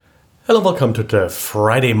Hello, welcome to the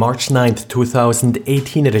Friday, March 9th,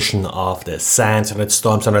 2018 edition of the SANS and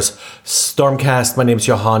Storm Center's StormCast. My name is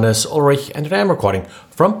Johannes Ulrich and today I'm recording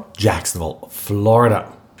from Jacksonville,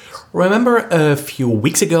 Florida. Remember a few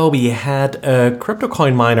weeks ago we had a crypto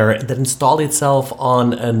coin miner that installed itself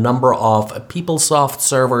on a number of PeopleSoft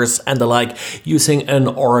servers and the like using an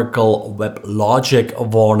Oracle WebLogic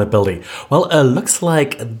vulnerability. Well, looks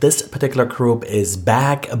like this particular group is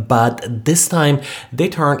back, but this time they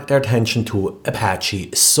turned their attention to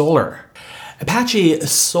Apache Solr. Apache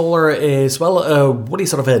Solr is, really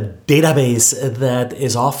sort of a database that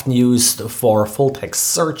is often used for full-text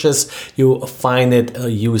searches. You find it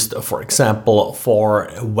used, for example, for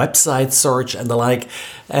website search and the like.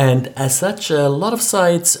 And as such, a lot of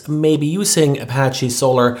sites may be using Apache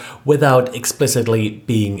Solr without explicitly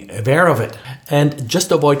being aware of it. And just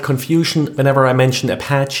to avoid confusion, whenever I mention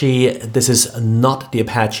Apache, this is not the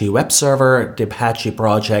Apache web server. The Apache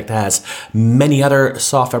project has many other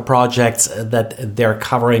software projects that they're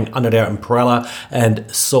covering under their umbrella, and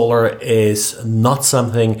Solr is not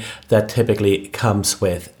something that typically comes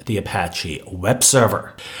with the Apache web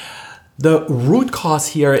server. The root cause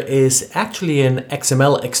here is actually an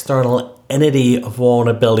XML external entity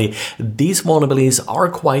vulnerability. These vulnerabilities are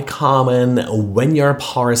quite common when you're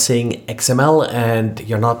parsing XML and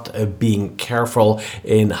you're not being careful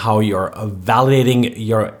in how you're validating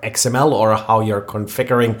your XML or how you're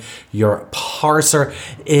configuring your parser.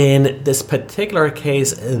 In this particular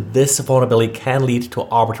case, this vulnerability can lead to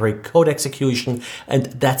arbitrary code execution, and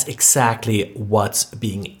that's exactly what's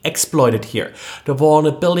being exploited here. The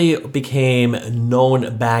vulnerability became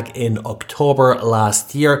known back in October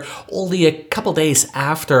last year, only a couple days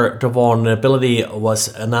after the vulnerability was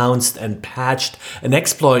announced and patched. An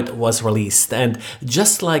exploit was released, and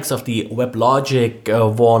just like the WebLogic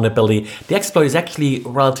vulnerability, the exploit is actually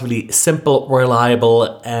relatively simple,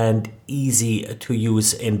 reliable, and easy to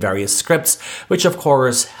use in various scripts, which of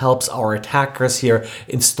course helps our attackers here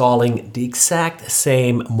installing the exact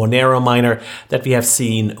same Monero miner that we have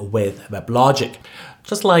seen with WebLogic.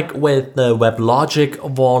 Just like with the WebLogic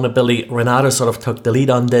vulnerability, Renato sort of took the lead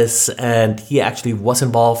on this, and he actually was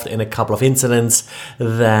involved in a couple of incidents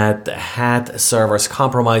that had servers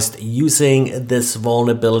compromised using this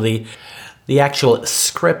vulnerability. The actual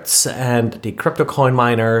scripts and the crypto coin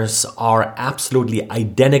miners are absolutely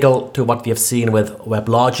identical to what we have seen with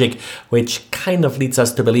WebLogic, which kind of leads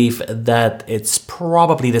us to believe that it's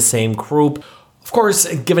probably the same group. Of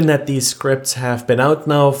course, given that these scripts have been out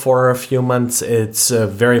now for a few months, it's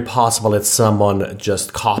very possible that someone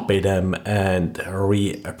just copied them and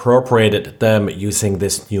reappropriated them using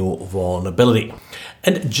this new vulnerability.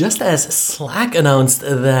 And just as Slack announced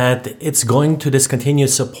that it's going to discontinue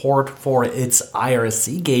support for its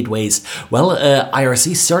IRC gateways,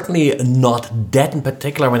 IRC is certainly not dead, in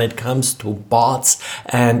particular when it comes to bots.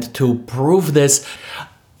 And to prove this,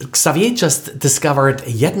 Xavier just discovered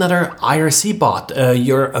yet another IRC bot.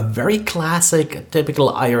 You're a very classic,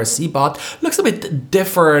 typical IRC bot. Looks a bit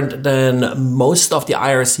different than most of the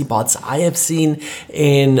IRC bots I have seen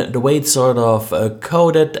in the way it's sort of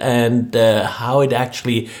coded and how it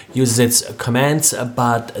actually uses its commands.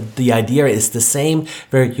 But the idea is the same,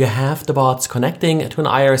 where you have the bots connecting to an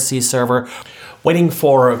IRC server, waiting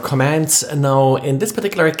for commands. Now, in this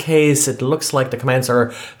particular case, it looks like the commands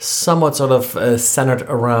are somewhat sort of centered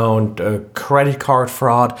around credit card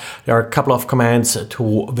fraud. There are a couple of commands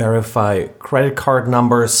to verify credit card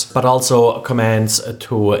numbers, but also commands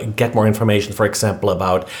to get more information, for example,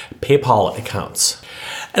 about PayPal accounts.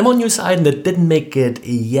 And one news item that didn't make it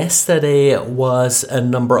yesterday was a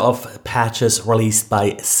number of patches released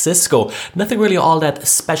by Cisco. Nothing really all that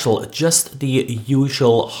special, just the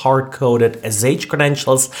usual hard-coded SSH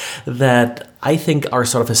credentials that I think are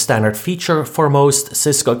sort of a standard feature for most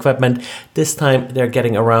Cisco equipment. This time they're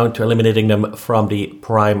getting around to eliminating them from the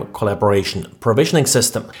Prime Collaboration provisioning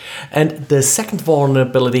system. And the second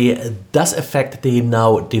vulnerability does affect the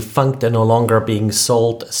now defunct and no longer being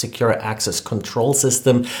sold secure access control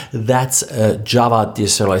system. That's a Java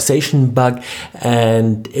deserialization bug,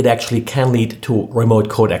 and it actually can lead to remote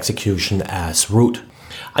code execution as root.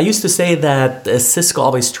 I used to say that Cisco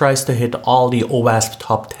always tries to hit all the OWASP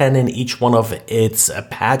top 10 in each one of its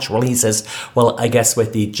patch releases. Well, I guess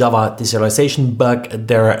with the Java deserialization bug,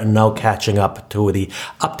 they're now catching up to the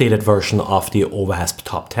updated version of the OWASP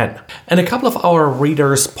top 10. And a couple of our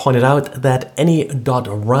readers pointed out that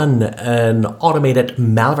any.run, an automated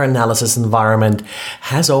malware analysis environment,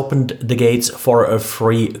 has opened the gates for a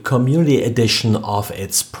free community edition of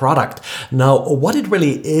its product. Now, what it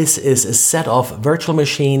really is a set of virtual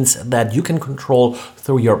machines that you can control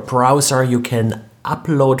through your browser. You can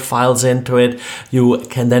upload files into it. You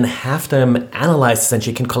can then have them analyzed.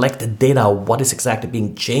 Essentially, you can collect the data, what is exactly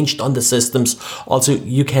being changed on the systems. Also,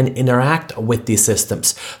 you can interact with these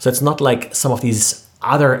systems. So it's not like some of these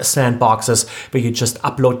other sandboxes where you just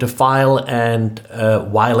upload the file and a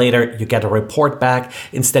while later you get a report back.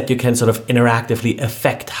 Instead, you can sort of interactively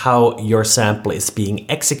affect how your sample is being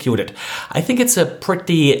executed. I think it's a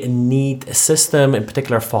pretty neat system, in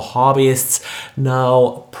particular for hobbyists.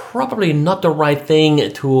 Now, probably not the right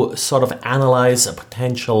thing to sort of analyze a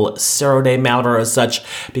potential zero-day malware as such,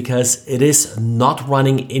 because it is not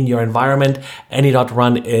running in your environment.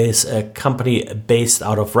 Any.Run is a company based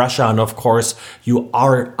out of Russia, and of course, you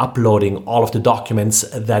are uploading all of the documents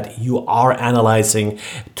that you are analyzing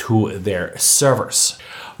to their servers.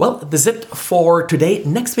 Well, this is it for today.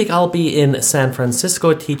 Next week, I'll be in San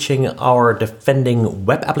Francisco teaching our Defending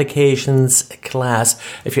Web Applications class.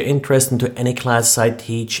 If you're interested in any classes I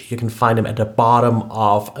teach, you can find them at the bottom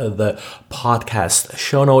of the podcast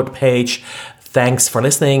show note page. Thanks for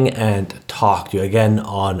listening, and talk to you again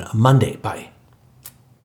on Monday. Bye.